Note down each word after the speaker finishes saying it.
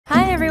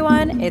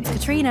everyone, it's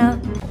Katrina.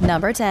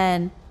 Number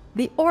 10.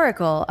 The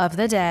Oracle of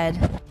the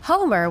Dead.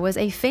 Homer was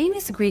a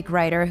famous Greek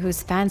writer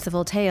whose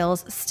fanciful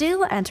tales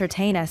still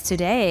entertain us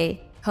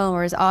today.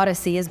 Homer's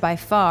Odyssey is by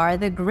far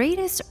the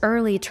greatest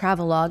early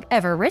travelogue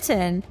ever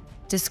written,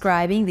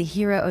 describing the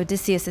hero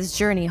Odysseus'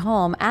 journey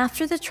home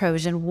after the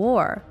Trojan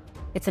War.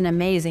 It's an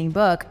amazing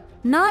book,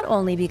 not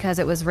only because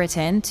it was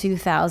written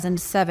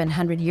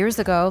 2,700 years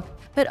ago,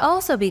 but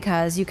also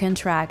because you can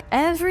track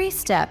every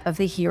step of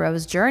the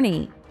hero's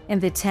journey. In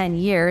the 10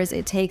 years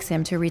it takes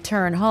him to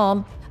return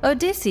home,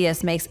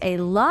 Odysseus makes a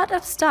lot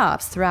of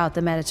stops throughout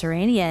the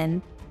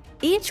Mediterranean.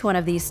 Each one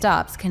of these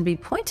stops can be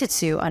pointed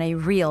to on a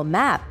real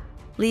map,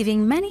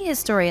 leaving many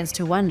historians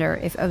to wonder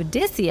if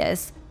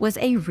Odysseus was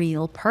a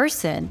real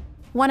person.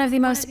 One of the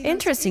most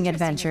interesting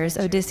adventures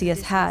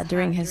Odysseus had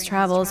during his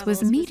travels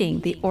was meeting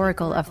the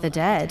Oracle of the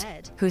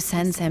Dead, who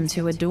sends him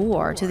to a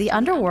door to the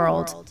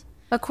underworld.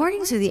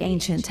 According to the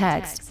ancient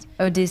text,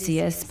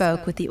 Odysseus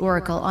spoke with the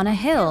oracle on a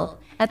hill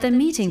at the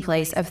meeting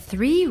place of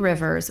 3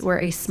 rivers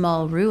where a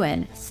small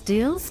ruin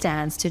still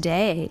stands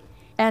today.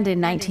 And in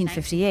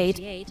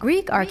 1958,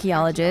 Greek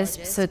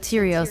archaeologist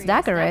Sotirios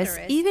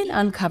Dagaris even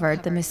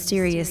uncovered the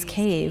mysterious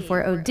cave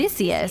where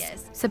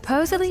Odysseus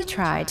supposedly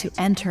tried to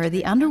enter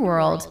the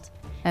underworld.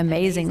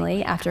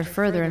 Amazingly, after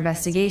further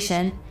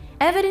investigation,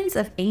 evidence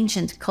of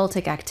ancient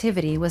cultic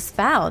activity was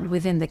found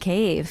within the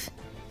cave.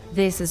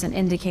 This is an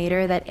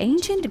indicator that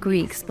ancient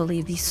Greeks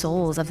believed the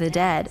souls of the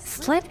dead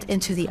slipped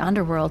into the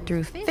underworld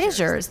through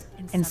fissures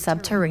in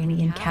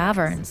subterranean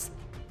caverns.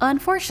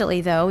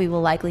 Unfortunately, though, we will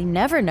likely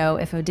never know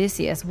if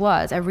Odysseus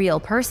was a real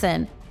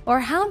person or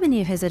how many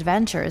of his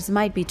adventures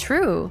might be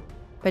true.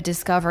 But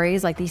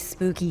discoveries like the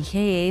spooky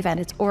cave and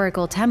its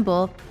oracle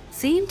temple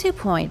seem to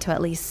point to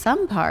at least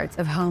some parts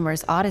of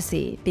Homer's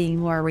Odyssey being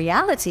more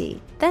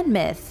reality than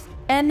myth.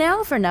 And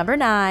now for number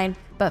 9.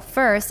 But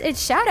first,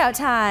 it's shout-out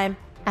time!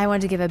 I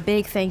want to give a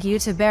big thank you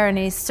to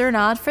Berenice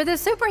Cernod for the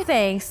super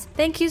thanks.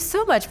 Thank you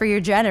so much for your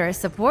generous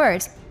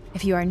support.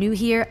 If you are new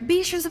here,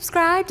 be sure to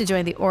subscribe to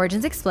join the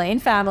Origins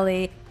Explained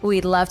family.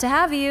 We'd love to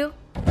have you.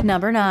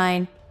 Number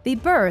 9. The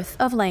birth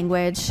of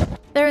language.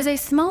 There is a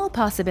small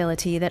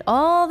possibility that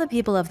all the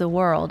people of the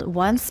world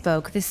once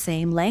spoke the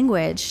same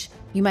language.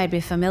 You might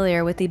be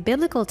familiar with the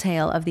biblical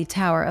tale of the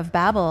Tower of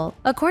Babel.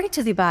 According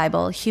to the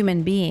Bible,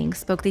 human beings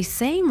spoke the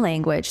same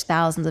language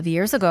thousands of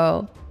years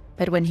ago.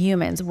 But when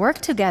humans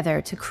worked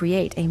together to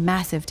create a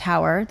massive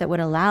tower that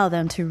would allow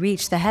them to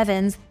reach the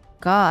heavens,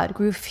 God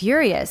grew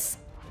furious.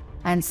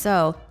 And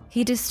so,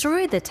 he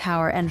destroyed the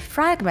tower and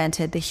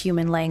fragmented the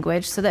human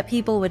language so that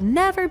people would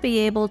never be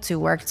able to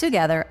work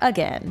together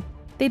again.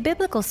 The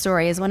biblical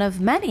story is one of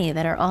many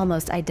that are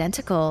almost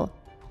identical.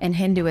 In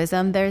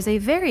Hinduism, there's a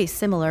very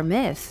similar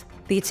myth.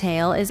 The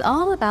tale is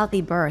all about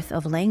the birth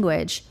of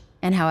language,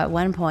 and how at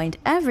one point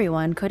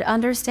everyone could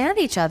understand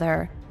each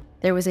other.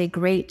 There was a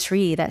great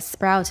tree that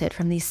sprouted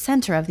from the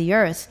center of the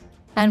earth,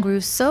 and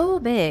grew so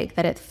big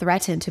that it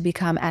threatened to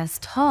become as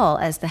tall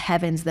as the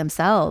heavens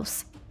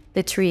themselves.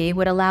 The tree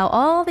would allow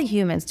all the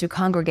humans to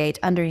congregate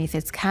underneath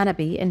its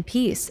canopy in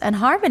peace and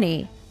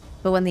harmony.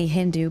 But when the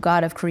Hindu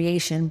god of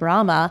creation,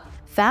 Brahma,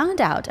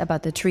 found out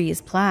about the tree's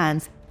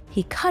plans,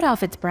 he cut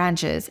off its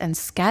branches and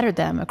scattered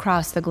them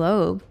across the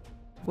globe.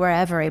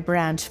 Wherever a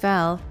branch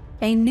fell,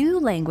 a new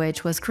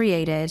language was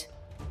created.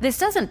 This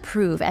doesn't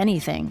prove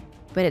anything,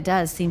 but it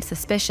does seem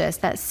suspicious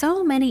that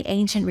so many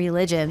ancient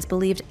religions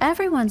believed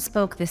everyone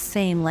spoke the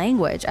same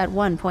language at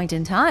one point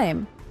in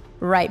time,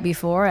 right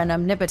before an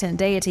omnipotent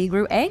deity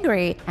grew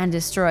angry and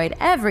destroyed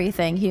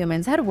everything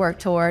humans had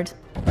worked toward.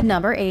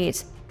 Number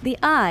 8. The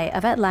Eye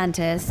of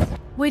Atlantis.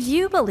 Would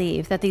you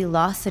believe that the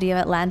lost city of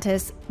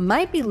Atlantis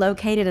might be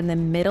located in the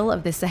middle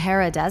of the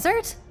Sahara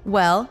Desert?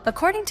 Well,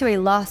 according to a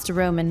lost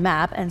Roman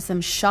map and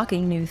some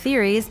shocking new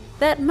theories,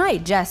 that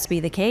might just be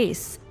the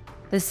case.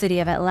 The city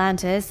of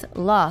Atlantis,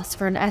 lost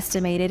for an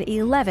estimated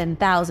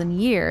 11,000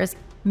 years,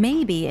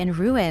 may be in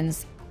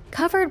ruins,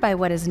 covered by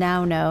what is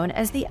now known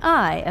as the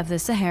Eye of the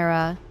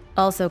Sahara.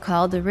 Also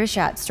called the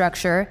Rishat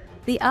structure,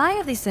 the Eye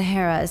of the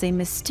Sahara is a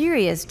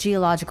mysterious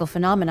geological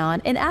phenomenon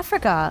in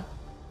Africa.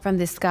 From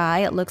the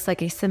sky, it looks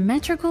like a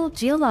symmetrical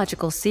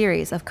geological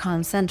series of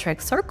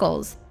concentric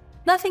circles,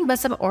 nothing but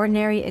some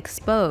ordinary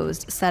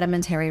exposed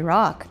sedimentary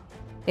rock.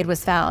 It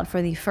was found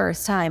for the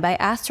first time by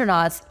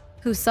astronauts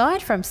who saw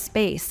it from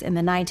space in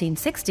the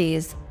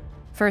 1960s.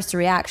 First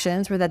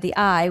reactions were that the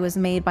eye was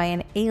made by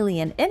an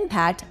alien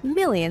impact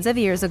millions of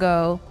years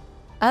ago.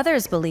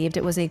 Others believed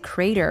it was a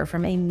crater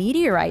from a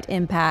meteorite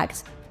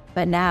impact,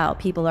 but now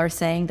people are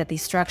saying that the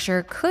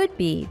structure could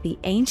be the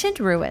ancient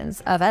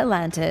ruins of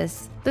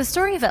Atlantis. The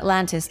story of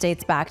Atlantis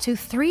dates back to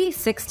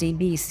 360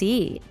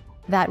 BC.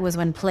 That was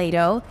when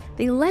Plato,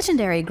 the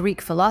legendary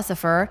Greek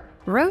philosopher,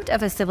 wrote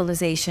of a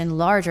civilization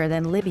larger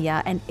than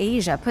Libya and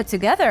Asia put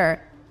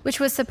together, which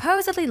was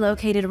supposedly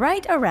located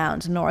right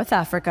around North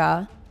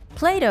Africa.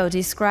 Plato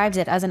described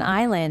it as an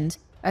island,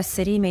 a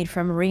city made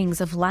from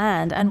rings of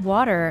land and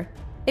water.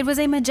 It was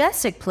a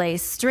majestic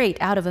place straight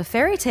out of a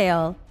fairy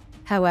tale.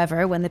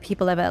 However, when the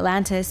people of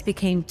Atlantis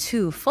became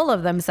too full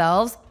of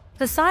themselves,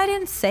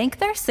 Poseidon sank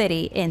their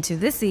city into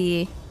the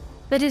sea.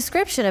 The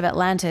description of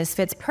Atlantis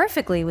fits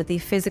perfectly with the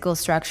physical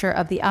structure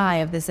of the Eye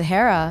of the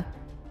Sahara.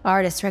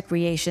 Artist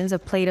recreations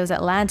of Plato's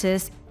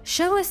Atlantis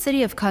show a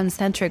city of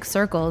concentric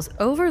circles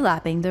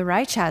overlapping the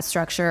Reichsstadt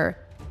structure.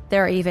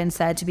 There are even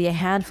said to be a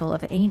handful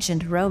of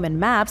ancient Roman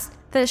maps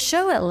that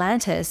show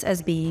Atlantis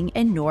as being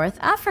in North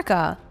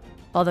Africa,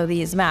 although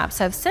these maps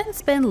have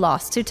since been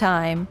lost to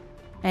time.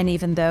 And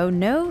even though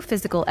no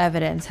physical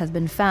evidence has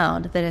been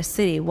found that a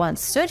city once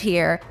stood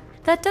here,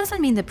 that doesn't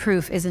mean the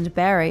proof isn't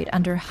buried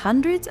under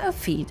hundreds of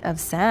feet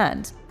of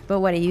sand. But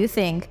what do you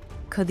think?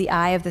 Could the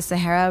Eye of the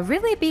Sahara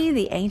really be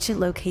the ancient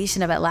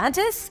location of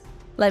Atlantis?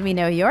 Let me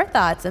know your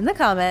thoughts in the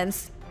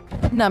comments.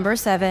 Number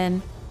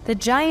 7. The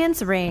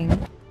Giant's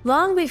Ring.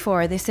 Long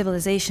before the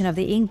civilization of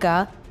the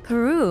Inca,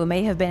 Peru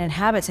may have been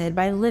inhabited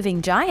by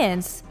living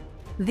giants.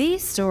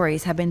 These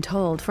stories have been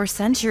told for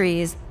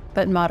centuries,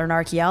 but modern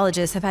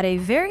archaeologists have had a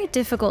very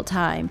difficult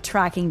time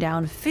tracking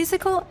down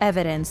physical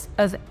evidence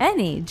of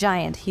any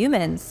giant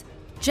humans.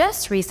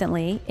 Just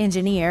recently,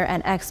 engineer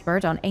and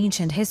expert on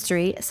ancient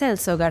history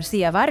Celso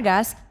Garcia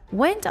Vargas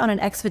went on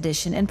an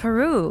expedition in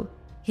Peru.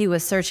 He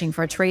was searching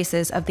for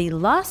traces of the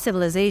lost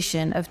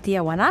civilization of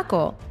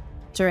Tiahuanaco.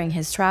 During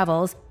his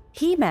travels,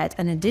 he met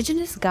an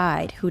indigenous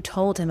guide who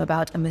told him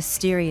about a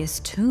mysterious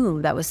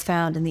tomb that was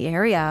found in the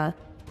area.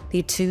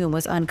 The tomb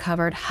was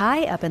uncovered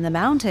high up in the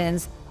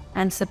mountains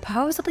and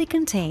supposedly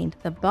contained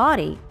the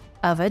body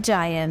of a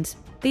giant.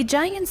 The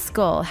giant's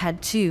skull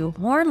had 2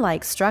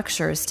 horn-like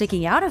structures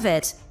sticking out of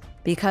it.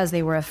 Because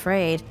they were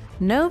afraid,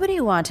 nobody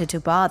wanted to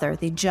bother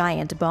the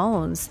giant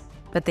bones.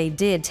 But they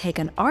did take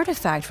an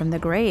artifact from the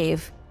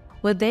grave.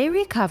 What they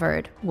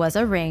recovered was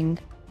a ring.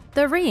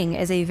 The ring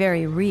is a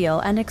very real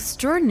and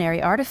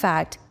extraordinary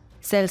artifact.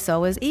 Celso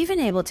was even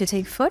able to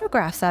take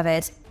photographs of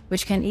it,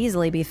 which can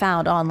easily be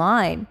found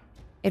online.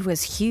 It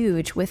was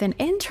huge, with an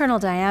internal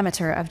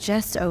diameter of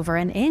just over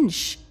an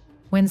inch.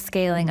 When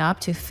scaling up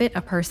to fit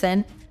a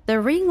person, the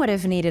ring would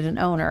have needed an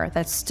owner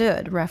that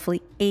stood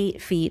roughly 8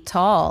 feet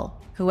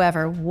tall.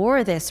 Whoever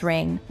wore this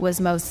ring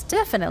was most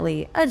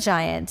definitely a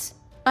giant.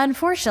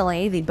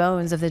 Unfortunately, the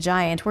bones of the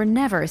giant were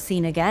never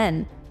seen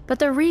again, but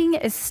the ring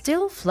is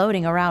still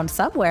floating around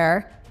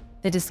somewhere.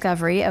 The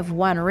discovery of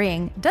one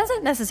ring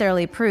doesn't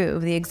necessarily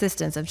prove the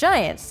existence of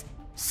giants,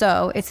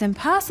 so it's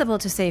impossible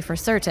to say for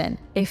certain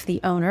if the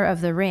owner of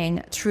the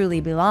ring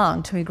truly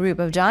belonged to a group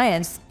of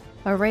giants,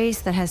 a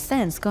race that has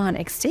since gone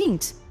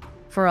extinct.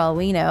 For all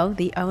we know,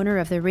 the owner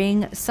of the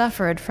ring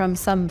suffered from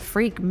some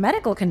freak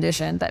medical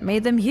condition that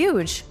made them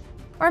huge.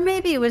 Or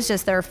maybe it was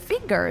just their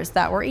fingers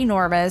that were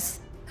enormous.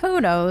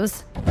 Who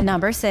knows?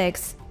 Number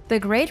 6. The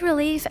Great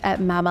Relief at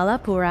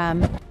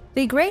Mamallapuram.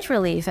 The Great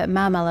Relief at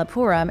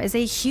Mamallapuram is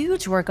a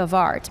huge work of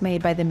art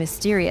made by the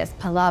mysterious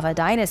Pallava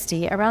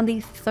dynasty around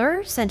the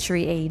 3rd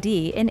century AD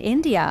in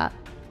India.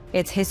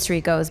 Its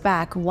history goes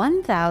back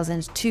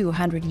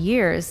 1,200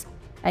 years,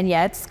 and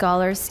yet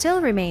scholars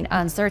still remain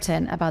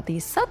uncertain about the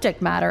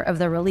subject matter of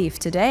the relief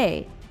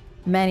today.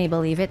 Many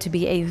believe it to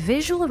be a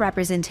visual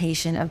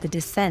representation of the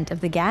descent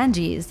of the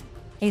Ganges,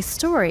 a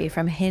story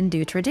from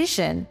Hindu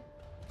tradition.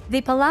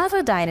 The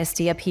Pallava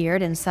dynasty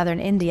appeared in southern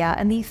India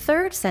in the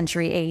 3rd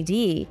century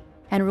AD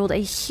and ruled a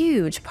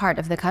huge part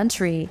of the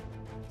country.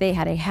 They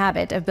had a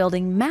habit of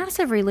building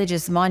massive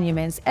religious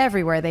monuments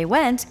everywhere they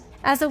went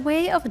as a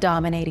way of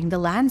dominating the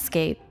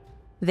landscape.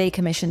 They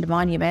commissioned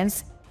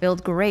monuments,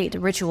 built great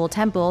ritual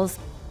temples,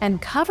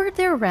 and covered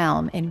their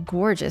realm in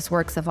gorgeous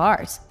works of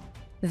art.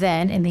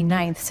 Then, in the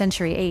 9th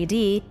century AD,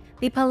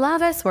 the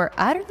Pallavas were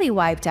utterly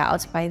wiped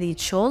out by the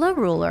Chola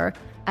ruler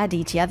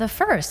Aditya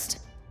I.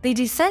 The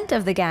descent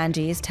of the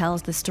Ganges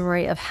tells the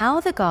story of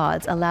how the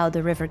gods allowed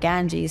the river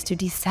Ganges to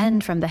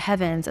descend from the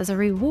heavens as a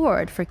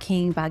reward for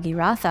King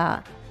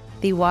Bhagiratha.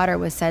 The water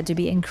was said to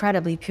be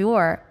incredibly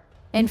pure.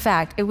 In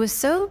fact, it was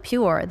so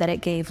pure that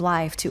it gave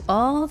life to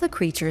all the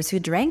creatures who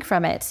drank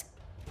from it.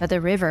 But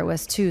the river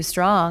was too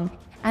strong,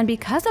 and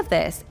because of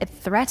this, it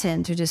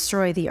threatened to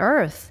destroy the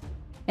earth.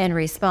 In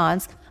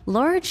response,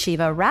 Lord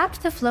Shiva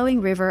wrapped the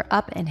flowing river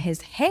up in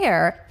his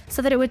hair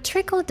so that it would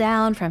trickle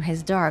down from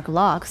his dark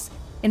locks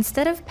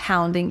instead of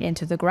pounding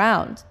into the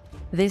ground.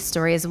 This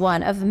story is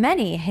one of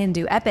many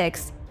Hindu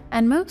epics,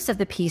 and most of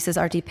the pieces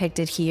are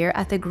depicted here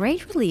at the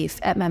Great Relief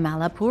at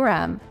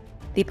Mamallapuram.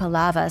 The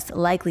Pallavas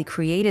likely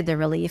created the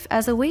relief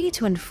as a way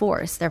to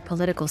enforce their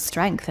political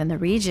strength in the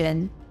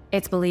region.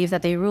 It's believed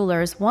that the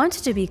rulers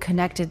wanted to be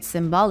connected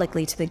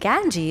symbolically to the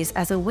Ganges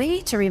as a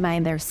way to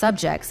remind their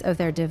subjects of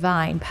their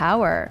divine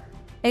power.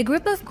 A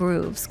group of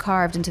grooves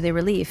carved into the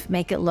relief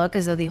make it look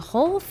as though the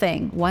whole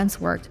thing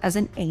once worked as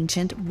an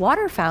ancient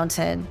water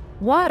fountain.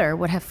 Water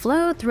would have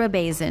flowed through a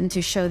basin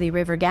to show the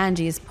river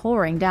Ganges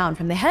pouring down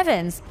from the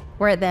heavens,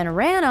 where it then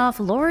ran off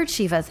Lord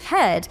Shiva's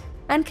head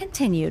and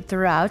continued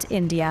throughout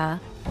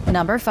India.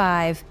 Number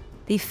 5.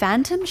 The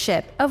Phantom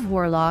Ship of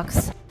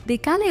Warlocks. The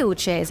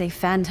Kaleuche is a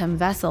phantom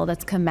vessel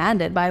that's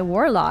commanded by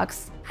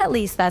warlocks. At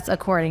least that's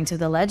according to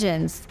the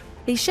legends.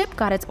 The ship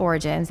got its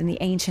origins in the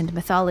ancient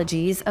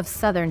mythologies of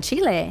southern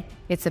Chile.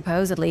 It's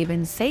supposedly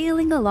been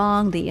sailing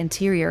along the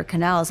interior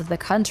canals of the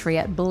country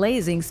at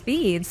blazing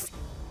speeds.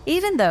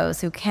 Even those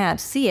who can't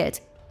see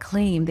it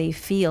claim they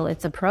feel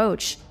its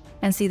approach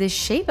and see the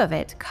shape of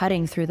it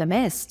cutting through the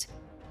mist.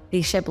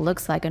 The ship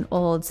looks like an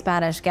old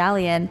Spanish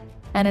galleon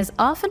and is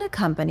often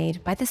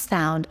accompanied by the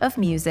sound of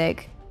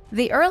music.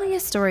 The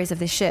earliest stories of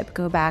the ship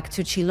go back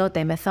to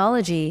Chilote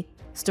mythology,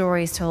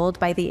 stories told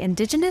by the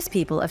indigenous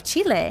people of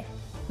Chile.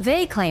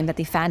 They claim that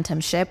the phantom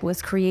ship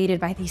was created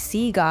by the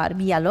sea god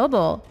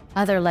Villalobos.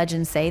 Other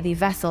legends say the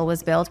vessel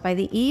was built by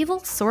the evil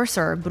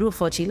sorcerer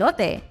Brujo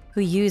Chilote,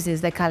 who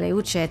uses the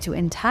caleuche to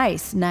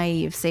entice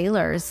naive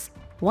sailors.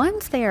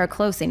 Once they are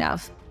close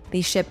enough,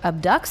 the ship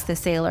abducts the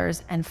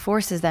sailors and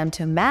forces them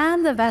to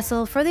man the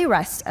vessel for the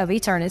rest of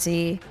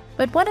eternity.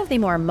 But one of the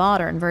more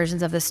modern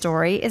versions of the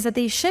story is that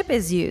the ship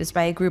is used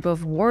by a group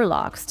of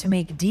warlocks to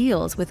make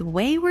deals with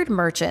wayward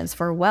merchants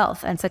for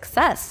wealth and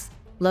success.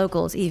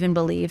 Locals even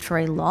believed for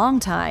a long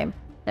time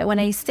that when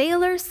a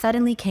sailor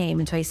suddenly came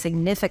into a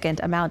significant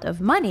amount of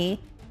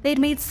money, they'd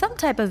made some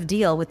type of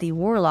deal with the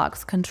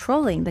warlocks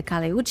controlling the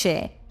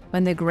caleuche.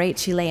 When the Great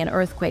Chilean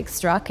Earthquake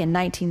struck in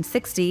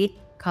 1960,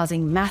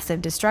 causing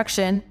massive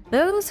destruction,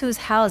 those whose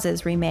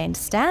houses remained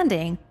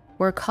standing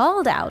were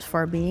called out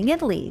for being in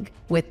league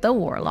with the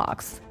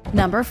warlocks.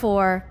 Number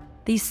 4.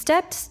 The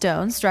Stepped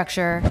Stone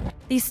Structure.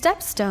 The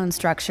Stepped Stone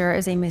Structure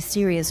is a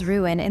mysterious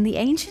ruin in the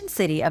ancient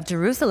city of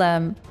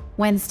Jerusalem.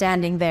 When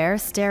standing there,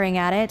 staring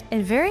at it,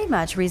 it very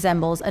much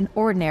resembles an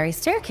ordinary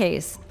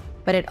staircase,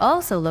 but it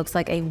also looks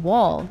like a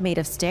wall made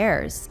of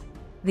stairs.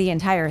 The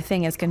entire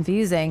thing is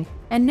confusing,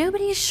 and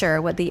nobody is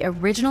sure what the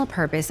original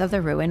purpose of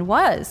the ruin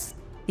was.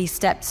 The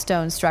stepped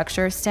stone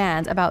structure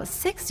stands about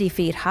 60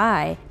 feet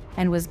high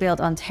and was built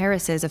on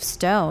terraces of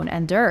stone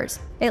and dirt.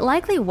 It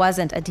likely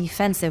wasn't a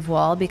defensive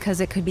wall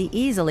because it could be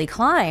easily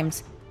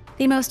climbed.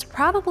 The most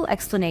probable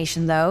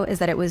explanation, though, is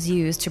that it was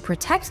used to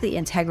protect the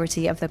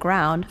integrity of the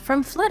ground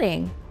from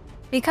flooding.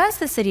 Because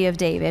the city of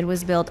David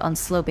was built on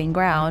sloping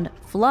ground,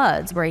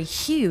 floods were a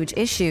huge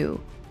issue.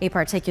 A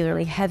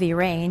particularly heavy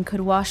rain could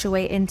wash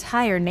away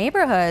entire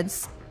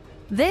neighborhoods.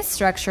 This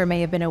structure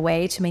may have been a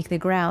way to make the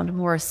ground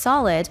more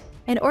solid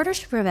in order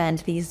to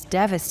prevent these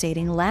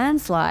devastating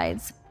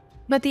landslides.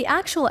 But the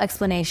actual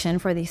explanation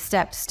for the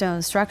stepped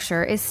stone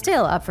structure is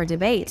still up for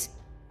debate.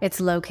 It's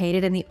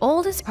located in the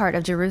oldest part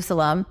of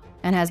Jerusalem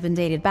and has been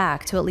dated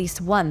back to at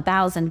least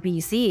 1000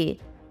 BC,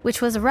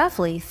 which was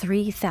roughly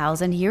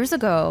 3,000 years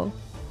ago.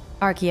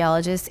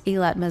 Archaeologist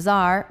Eilat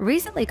Mazar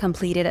recently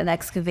completed an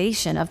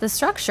excavation of the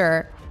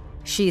structure.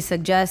 She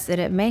suggests that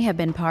it may have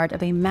been part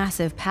of a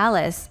massive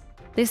palace,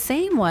 the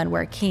same one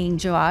where King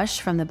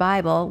Joash from the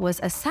Bible was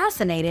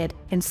assassinated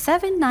in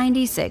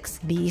 796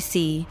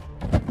 BC.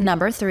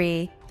 Number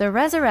 3. The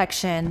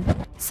Resurrection.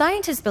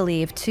 Scientists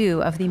believe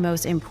two of the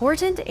most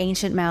important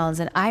ancient mounds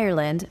in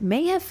Ireland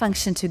may have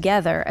functioned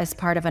together as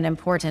part of an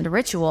important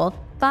ritual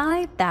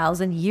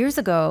 5,000 years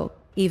ago.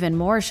 Even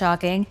more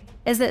shocking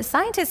is that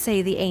scientists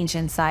say the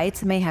ancient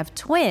sites may have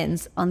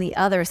twins on the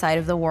other side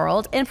of the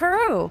world in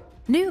Peru.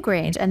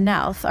 Newgrange and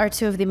Knowth are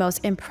two of the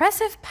most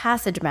impressive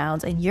passage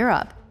mounds in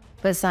Europe,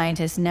 but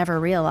scientists never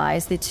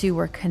realized the two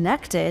were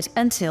connected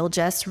until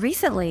just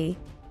recently.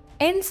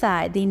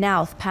 Inside the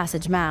Knowth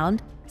Passage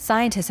Mound,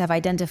 scientists have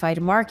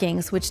identified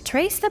markings which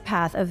trace the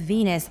path of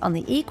Venus on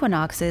the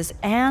equinoxes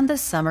and the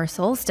summer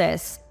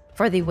solstice.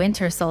 For the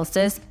winter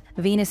solstice,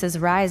 Venus's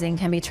rising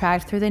can be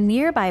tracked through the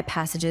nearby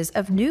passages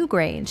of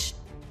Newgrange.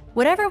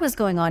 Whatever was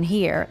going on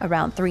here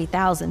around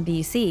 3000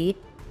 BC,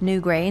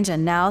 Newgrange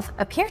and Knowth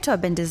appear to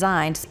have been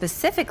designed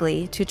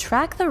specifically to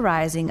track the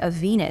rising of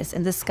Venus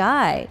in the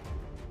sky.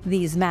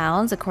 These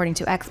mounds, according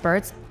to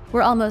experts,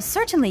 were almost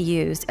certainly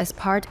used as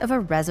part of a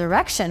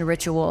resurrection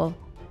ritual.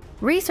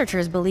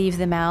 Researchers believe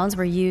the mounds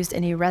were used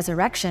in a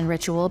resurrection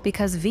ritual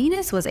because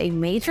Venus was a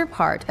major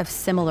part of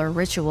similar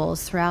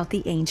rituals throughout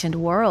the ancient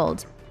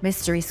world.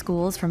 Mystery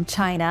schools from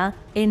China,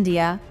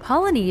 India,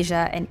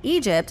 Polynesia, and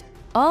Egypt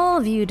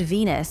all viewed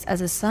Venus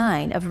as a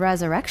sign of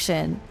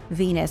resurrection.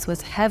 Venus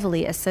was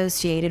heavily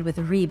associated with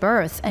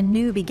rebirth and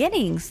new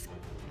beginnings.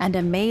 And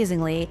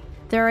amazingly,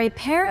 there are a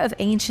pair of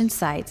ancient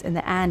sites in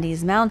the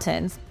Andes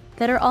Mountains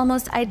that are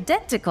almost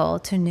identical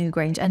to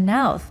Newgrange and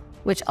Knowth,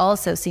 which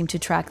also seem to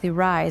track the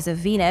rise of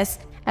Venus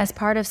as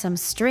part of some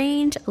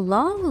strange,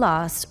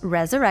 long-lost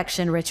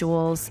resurrection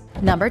rituals.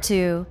 Number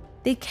 2.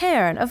 The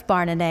Cairn of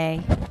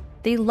Barnenay.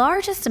 The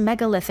largest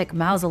megalithic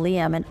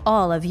mausoleum in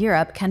all of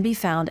Europe can be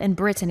found in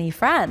Brittany,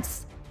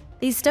 France.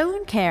 The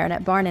stone cairn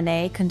at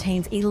Barnenay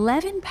contains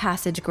 11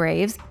 passage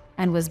graves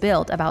and was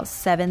built about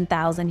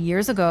 7,000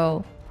 years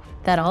ago.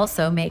 That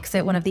also makes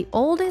it one of the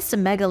oldest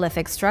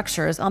megalithic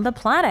structures on the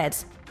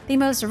planet. The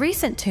most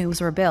recent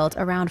tombs were built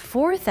around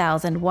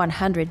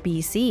 4100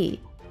 BC,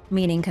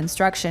 meaning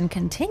construction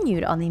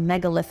continued on the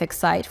megalithic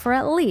site for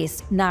at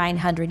least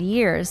 900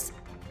 years.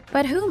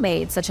 But who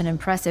made such an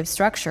impressive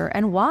structure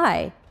and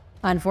why?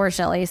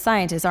 Unfortunately,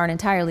 scientists aren't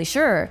entirely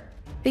sure.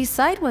 The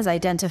site was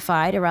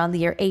identified around the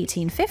year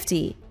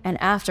 1850,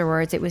 and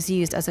afterwards it was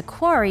used as a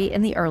quarry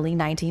in the early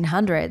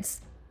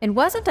 1900s. It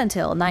wasn't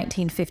until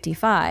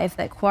 1955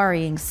 that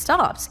quarrying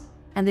stopped,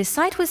 and the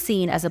site was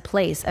seen as a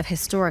place of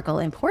historical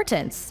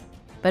importance.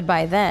 But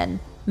by then,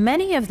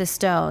 many of the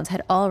stones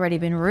had already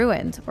been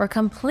ruined or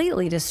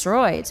completely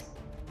destroyed.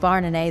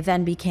 Barnenay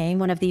then became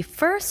one of the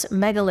first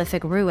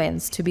megalithic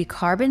ruins to be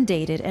carbon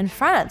dated in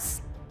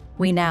France.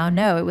 We now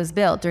know it was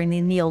built during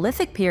the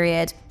Neolithic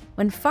period,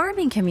 when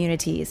farming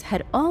communities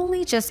had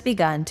only just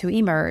begun to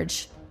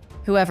emerge.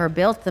 Whoever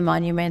built the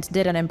monument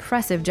did an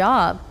impressive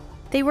job.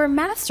 They were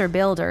master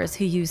builders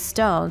who used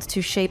stones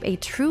to shape a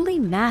truly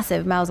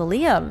massive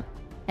mausoleum.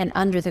 And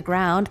under the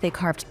ground, they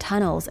carved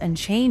tunnels and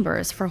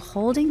chambers for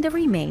holding the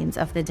remains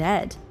of the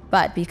dead.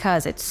 But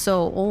because it's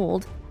so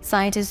old,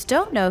 scientists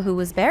don't know who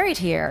was buried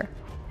here.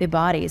 The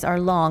bodies are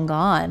long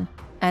gone,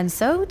 and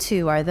so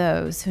too are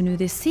those who knew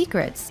the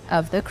secrets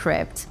of the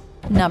crypt.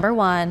 Number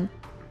 1.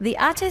 The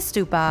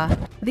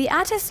Ate-stupa. The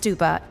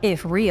Ate-stupa,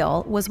 if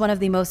real, was one of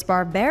the most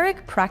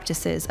barbaric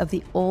practices of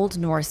the Old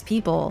Norse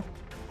people.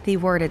 The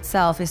word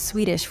itself is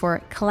Swedish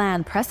for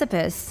clan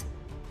precipice.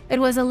 It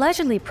was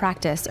allegedly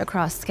practiced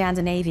across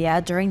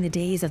Scandinavia during the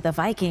days of the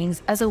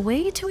Vikings as a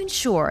way to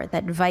ensure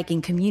that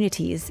Viking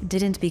communities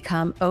didn't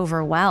become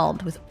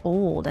overwhelmed with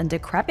old and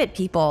decrepit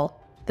people.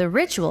 The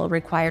ritual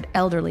required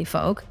elderly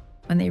folk,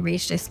 when they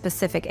reached a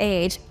specific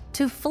age,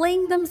 to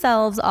fling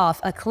themselves off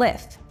a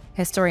cliff.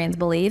 Historians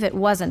believe it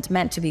wasn't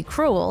meant to be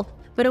cruel,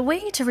 but a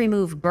way to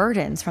remove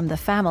burdens from the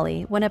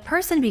family when a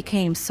person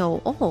became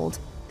so old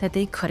that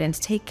they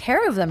couldn't take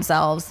care of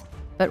themselves.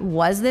 But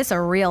was this a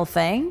real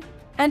thing?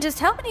 And just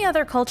how many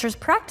other cultures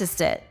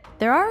practiced it?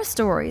 There are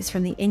stories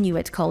from the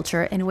Inuit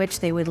culture in which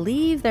they would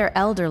leave their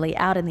elderly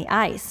out in the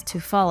ice to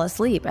fall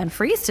asleep and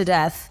freeze to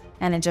death.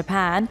 And in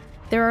Japan,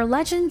 there are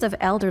legends of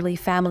elderly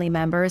family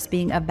members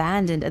being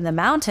abandoned in the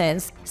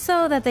mountains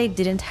so that they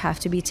didn't have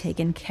to be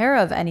taken care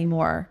of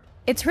anymore.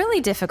 It's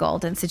really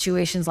difficult in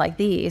situations like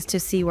these to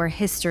see where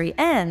history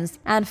ends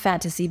and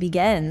fantasy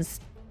begins.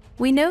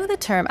 We know the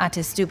term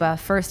Ate-stupa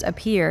first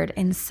appeared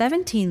in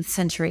 17th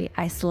century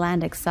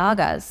Icelandic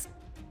sagas,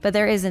 but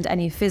there isn't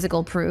any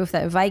physical proof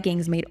that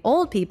Vikings made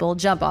old people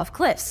jump off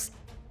cliffs,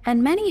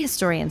 and many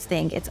historians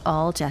think it's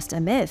all just a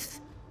myth.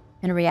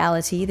 In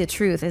reality, the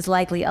truth is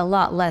likely a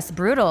lot less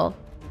brutal.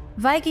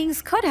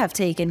 Vikings could have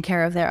taken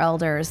care of their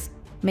elders,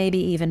 maybe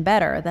even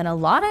better than a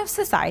lot of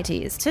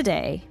societies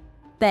today.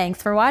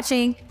 Thanks for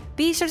watching.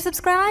 Be sure to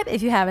subscribe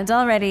if you haven't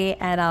already,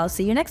 and I'll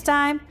see you next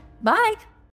time. Bye!